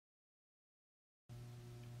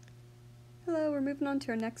Hello, we're moving on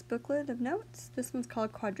to our next booklet of notes. This one's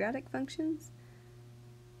called Quadratic Functions.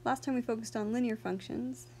 Last time we focused on linear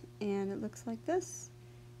functions, and it looks like this.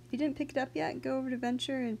 If you didn't pick it up yet, go over to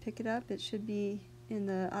Venture and pick it up. It should be in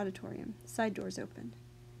the auditorium. Side door's open.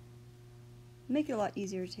 Make it a lot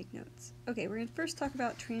easier to take notes. Okay, we're going to first talk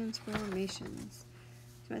about transformations.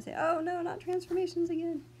 You might say, oh no, not transformations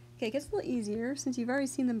again. Okay, it gets a little easier since you've already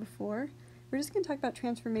seen them before. We're just going to talk about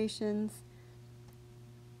transformations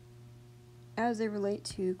as they relate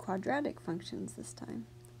to quadratic functions this time.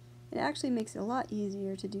 It actually makes it a lot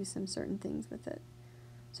easier to do some certain things with it.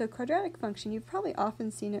 So quadratic function, you've probably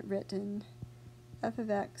often seen it written f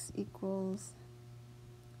of x equals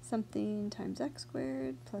something times x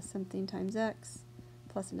squared plus something times x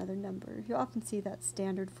plus another number. You'll often see that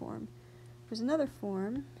standard form. There's another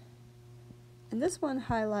form, and this one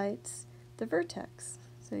highlights the vertex,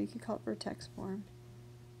 so you could call it vertex form.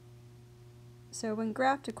 So when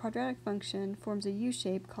graphed, a quadratic function forms a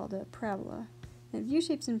U-shape called a parabola. And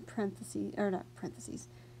U-shape's in parentheses, or not parentheses,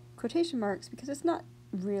 quotation marks, because it's not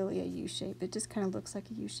really a U-shape, it just kind of looks like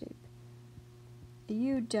a U-shape. A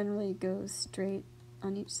U generally goes straight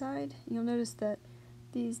on each side. You'll notice that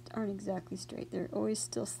these aren't exactly straight, they're always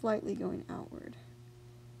still slightly going outward.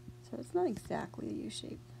 So it's not exactly a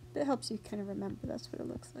U-shape, but it helps you kind of remember that's what it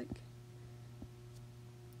looks like.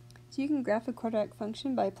 So you can graph a quadratic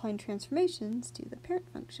function by applying transformations to the parent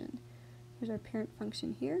function. Here's our parent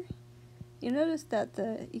function here. You'll notice that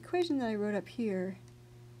the equation that I wrote up here,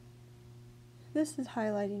 this is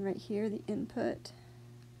highlighting right here the input.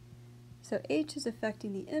 So h is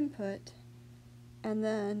affecting the input, and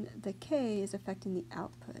then the k is affecting the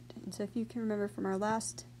output. And so if you can remember from our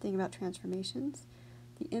last thing about transformations,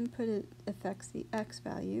 the input affects the x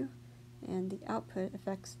value, and the output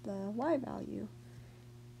affects the y value.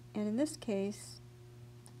 And in this case,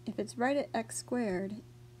 if it's right at x squared,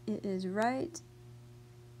 it is right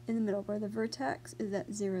in the middle where the vertex is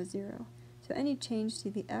at 0, 0. So any change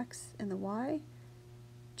to the x and the y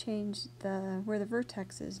change where the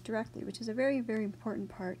vertex is directly, which is a very, very important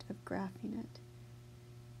part of graphing it.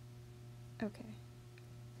 Okay,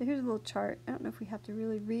 so here's a little chart. I don't know if we have to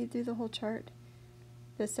really read through the whole chart,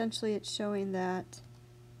 but essentially it's showing that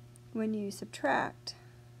when you subtract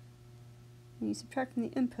from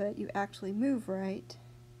the input, you actually move right,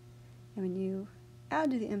 and when you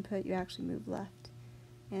add to the input, you actually move left.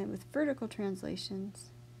 And with vertical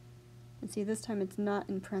translations, and see this time it's not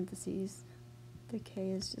in parentheses, the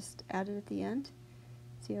k is just added at the end.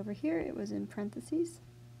 See over here, it was in parentheses.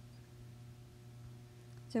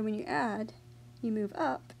 So when you add, you move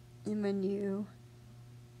up, and when you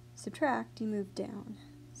subtract, you move down.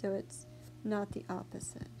 So it's not the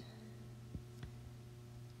opposite.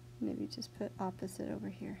 Maybe just put opposite over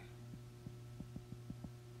here.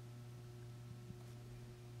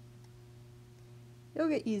 It'll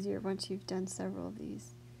get easier once you've done several of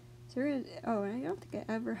these. So we're gonna, oh, and I don't think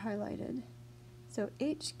I ever highlighted. So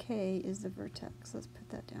HK is the vertex. Let's put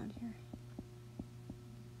that down here.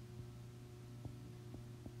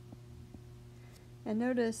 And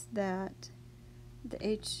notice that the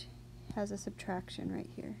H has a subtraction right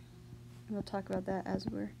here. And we'll talk about that as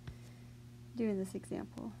we're doing this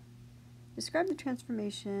example. Describe the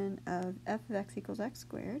transformation of f of x equals x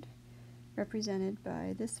squared, represented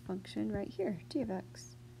by this function right here, g of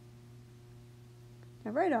x.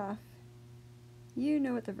 Now right off, you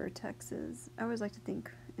know what the vertex is. I always like to think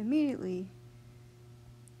immediately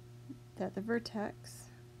that the vertex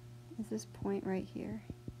is this point right here.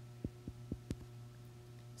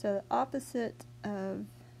 So the opposite of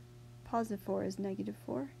positive 4 is negative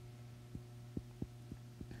 4.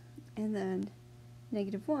 And then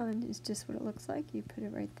negative 1 is just what it looks like. You put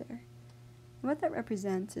it right there. And what that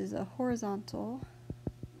represents is a horizontal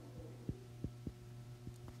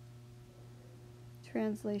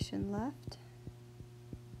translation left.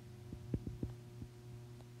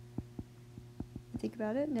 Think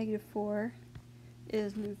about it. Negative 4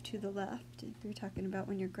 is moved to the left if you're talking about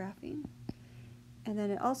when you're graphing. And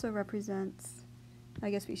then it also represents, I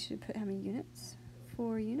guess we should put how many units?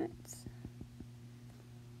 4 units.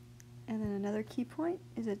 And then another key point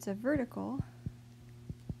is it's a vertical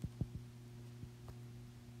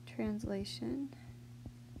translation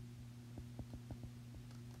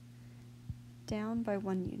down by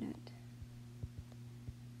 1 unit.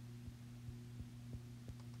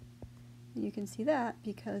 And you can see that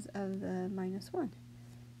because of the -1.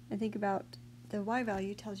 And think about the y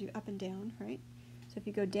value tells you up and down, right? So if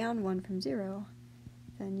you go down 1 from 0,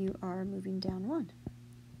 then you are moving down 1.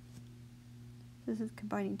 This is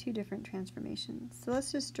combining two different transformations. So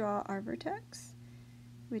let's just draw our vertex,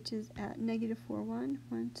 which is at -4, 1,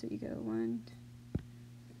 1, so you go 1,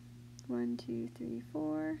 1, 2, 3,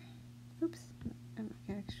 4. Oops, I'm not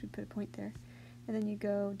gonna actually put a point there. And then you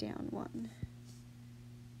go down 1.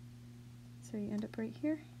 So you end up right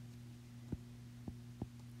here.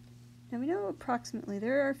 Now we know approximately,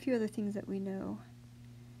 there are a few other things that we know.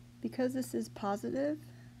 Because this is positive,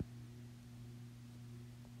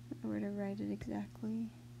 I don't know where to write it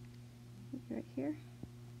exactly, maybe right here.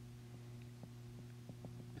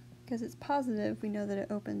 Because it's positive, we know that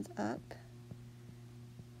it opens up.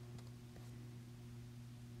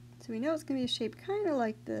 So we know it's going to be a shape kind of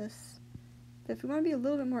like this, but if we want to be a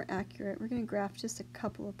little bit more accurate, we're going to graph just a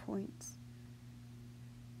couple of points.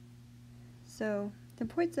 So the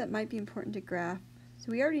points that might be important to graph,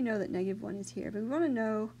 so we already know that -1 is here, but we want to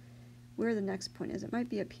know where the next point is. It might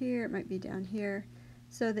be up here, it might be down here.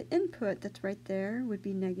 So the input that's right there would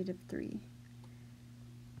be -3.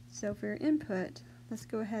 So for your input, let's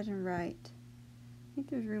go ahead and write, I think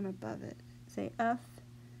there's room above it, say f,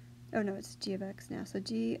 oh no, it's g of x now, so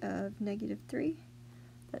g of -3.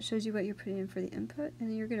 That shows you what you're putting in for the input, and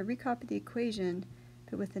then you're going to recopy the equation,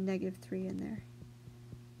 but with the -3 in there.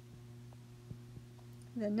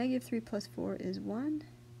 Then -3 plus 4 is 1.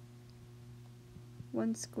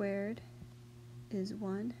 1 squared is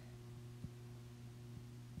 1.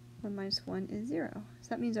 1 minus 1 is 0. So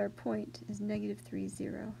that means our point is -3,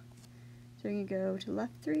 0. So we're going to go to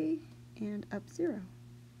left 3 and up 0.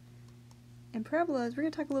 And parabolas, we're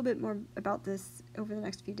going to talk a little bit more about this over the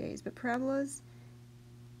next few days, but parabolas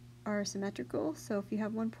are symmetrical, so if you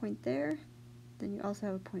have one point there, then you also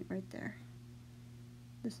have a point right there.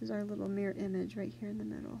 This is our little mirror image right here in the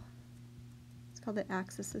middle. It's called the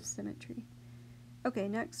axis of symmetry. Okay,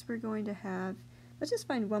 next we're going to have, let's just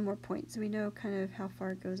find one more point so we know kind of how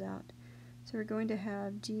far it goes out. So we're going to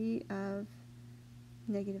have g of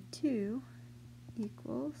 -2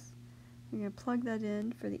 equals, we're going to plug that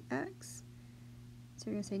in for the x. So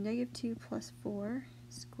we're going to say -2 plus 4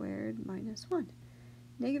 squared minus 1.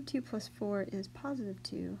 -2 plus 4 is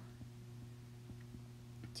 +2.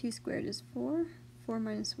 2 squared is 4. 4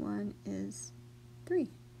 minus 1 is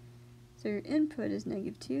 3. So your input is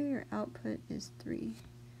 -2, your output is 3.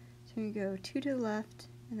 So you go 2 to the left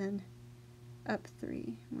and then up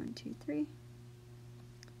 3. 1, 2, 3.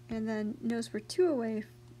 And then notice we're 2 away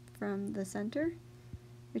from the center,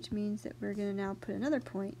 which means that we're going to now put another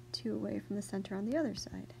point 2 away from the center on the other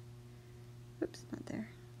side. Oops, not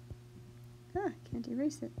there. Ah, can't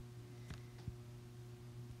erase it.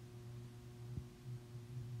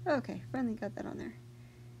 Okay, finally got that on there.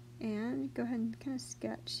 And go ahead and kind of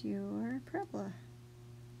sketch your parabola.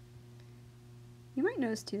 You might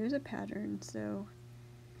notice too, there's a pattern, so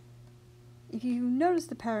if you notice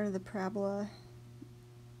the pattern of the parabola,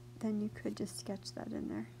 then you could just sketch that in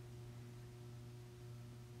there.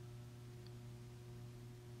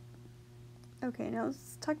 Okay, now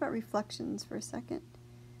let's talk about reflections for a second.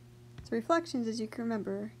 So reflections, as you can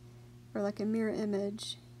remember, are like a mirror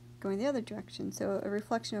image going the other direction. So a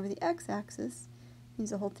reflection over the x-axis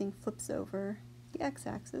means the whole thing flips over the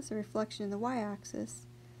x-axis. A reflection in the y-axis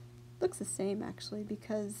looks the same actually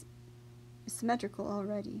because it's symmetrical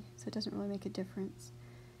already, so it doesn't really make a difference.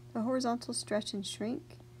 The horizontal stretch and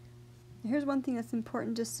shrink. Now here's one thing that's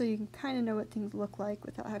important just so you can kind of know what things look like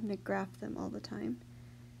without having to graph them all the time.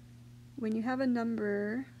 When you have a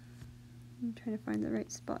number, I'm trying to find the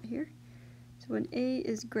right spot here. So when a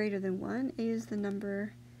is greater than 1, a is the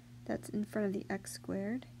number that's in front of the x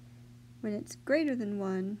squared. When it's greater than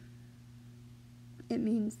 1, it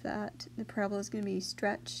means that the parabola is going to be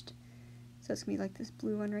stretched. So it's going to be like this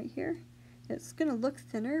blue one right here. It's going to look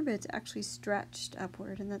thinner, but it's actually stretched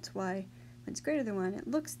upward, and that's why when it's greater than 1, it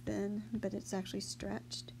looks thin, but it's actually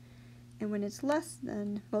stretched. And when it's less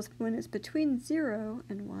than, well, when it's between 0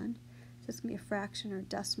 and 1, so it's going to be a fraction or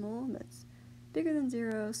decimal that's bigger than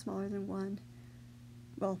 0, smaller than 1.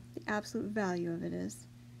 Well, the absolute value of it is.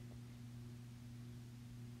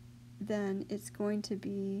 Then it's going to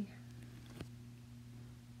be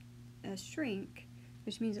a shrink,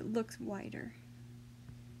 which means it looks wider.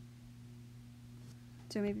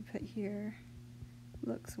 So maybe put here,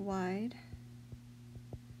 looks wide.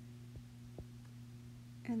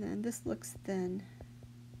 And then this looks thin.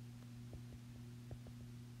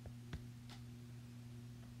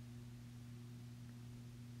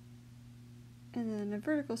 And then a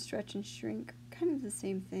vertical stretch and shrink, kind of the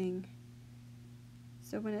same thing.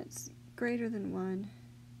 So when it's greater than 1,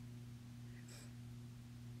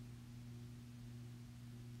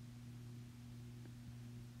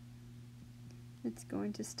 it's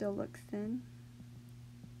going to still look thin.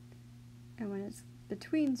 And when it's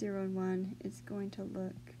between 0 and 1, it's going to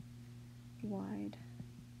look wide.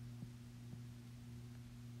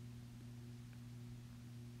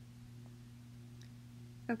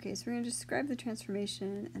 Okay, so we're going to describe the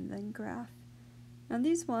transformation and then graph. Now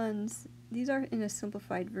these are in a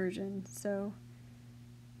simplified version, so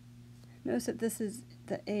notice that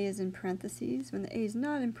the A is in parentheses. When the A is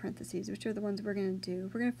not in parentheses, which are the ones we're going to do,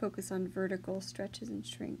 we're going to focus on vertical stretches and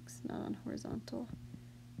shrinks, not on horizontal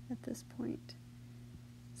at this point.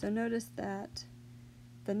 So notice that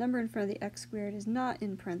the number in front of the x squared is not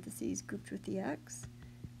in parentheses grouped with the x.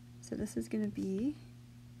 So this is going to be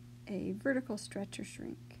a vertical stretch or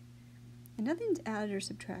shrink. And nothing's added or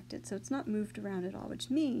subtracted, so it's not moved around at all, which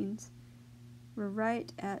means we're right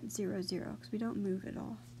at 0, 0, because we don't move at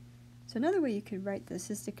all. So another way you could write this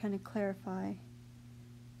is to kind of clarify.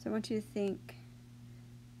 So I want you to think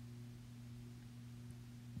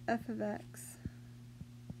f of x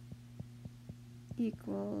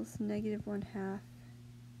equals -1/2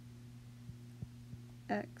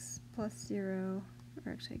 x plus 0,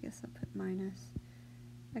 or actually I guess I'll put minus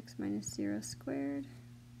x minus 0 squared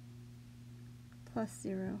plus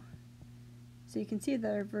 0. So you can see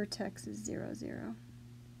that our vertex is 0, 0.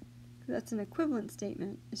 That's an equivalent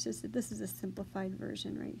statement. It's just that this is a simplified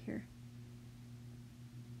version right here.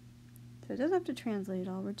 So it doesn't have to translate at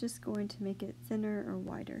all. We're just going to make it thinner or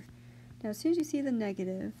wider. Now as soon as you see the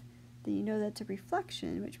negative, then you know that's a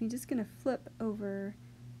reflection, which means it's going to flip over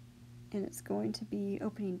and it's going to be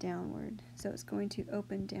opening downward. So it's going to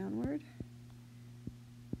open downward.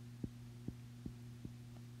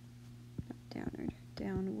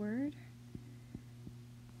 Downward,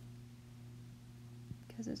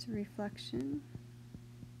 because it's a reflection.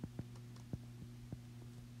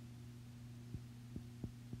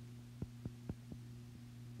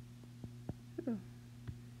 Oh,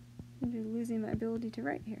 I'm losing my ability to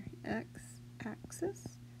write here.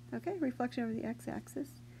 X-axis. Okay, reflection over the x-axis.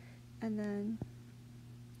 And then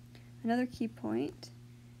another key point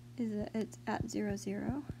is that it's at 0,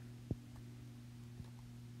 0.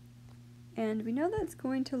 And we know that it's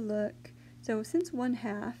going to look, so since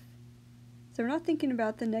 1/2, so we're not thinking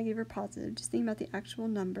about the negative or positive, just thinking about the actual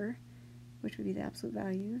number, which would be the absolute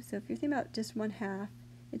value. So if you're thinking about just 1/2,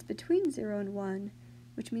 it's between 0 and 1,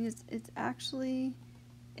 which means it's actually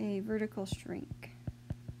a vertical shrink.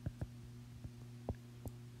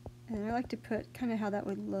 And I like to put kind of how that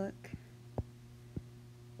would look.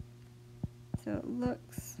 So it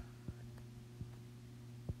looks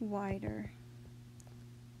wider.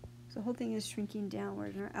 So the whole thing is shrinking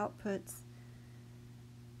downward, and our outputs,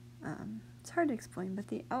 it's hard to explain, but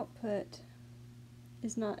the output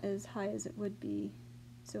is not as high as it would be,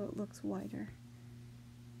 so it looks wider.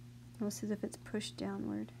 Almost as if it's pushed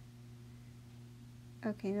downward.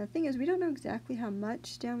 Okay, now the thing is, we don't know exactly how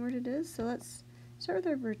much downward it is, so let's start with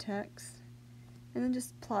our vertex, and then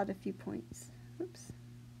just plot a few points. Oops.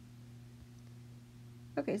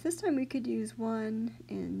 Okay, so this time we could use 1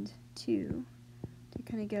 and 2 to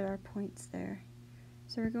kind of get our points there.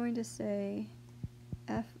 So we're going to say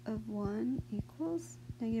f of 1 equals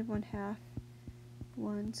 -1/2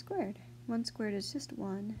 1 squared. 1 squared is just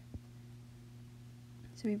 1.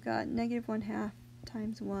 So we've got -1/2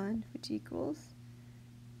 times 1, which equals,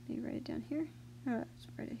 let me write it down here. Oh, let's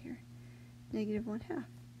write it here. -1/2.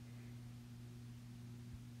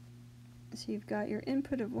 So you've got your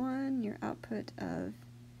input of 1, your output of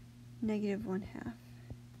 -1/2.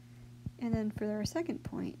 And then for our second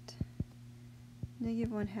point,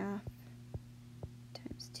 -1/2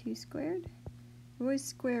 times 2 squared. You always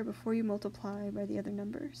square before you multiply by the other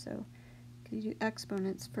number, so you do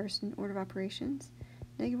exponents first in order of operations.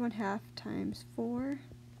 -1/2 times 4.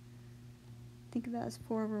 Think of that as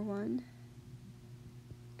 4 over 1.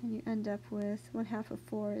 And you end up with 1/2 of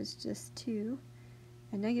 4 is just 2.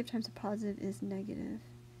 And negative times a positive is negative.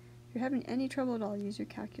 If you're having any trouble at all, use your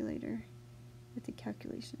calculator with the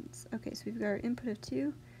calculations. Okay, so we've got our input of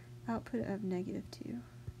 2, output of -2.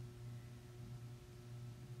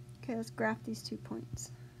 Okay, let's graph these 2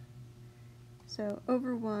 points. So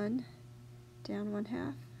over 1, down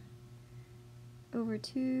 1/2, over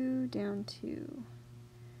 2, down 2.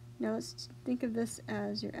 Now let's think of this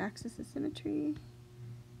as your axis of symmetry.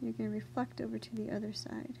 You're going to reflect over to the other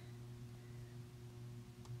side.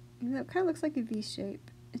 Even though it kind of looks like a V shape,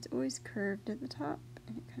 it's always curved at the top,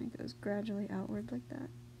 and it kind of goes gradually outward like that.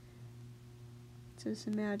 So just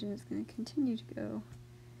imagine it's going to continue to go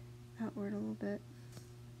outward a little bit.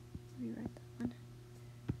 Rewrite that one.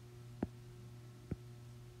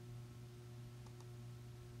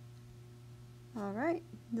 Alright,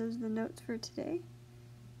 those are the notes for today.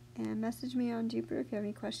 And message me on Jupiter if you have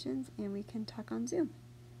any questions, and we can talk on Zoom.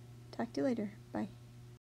 Talk to you later.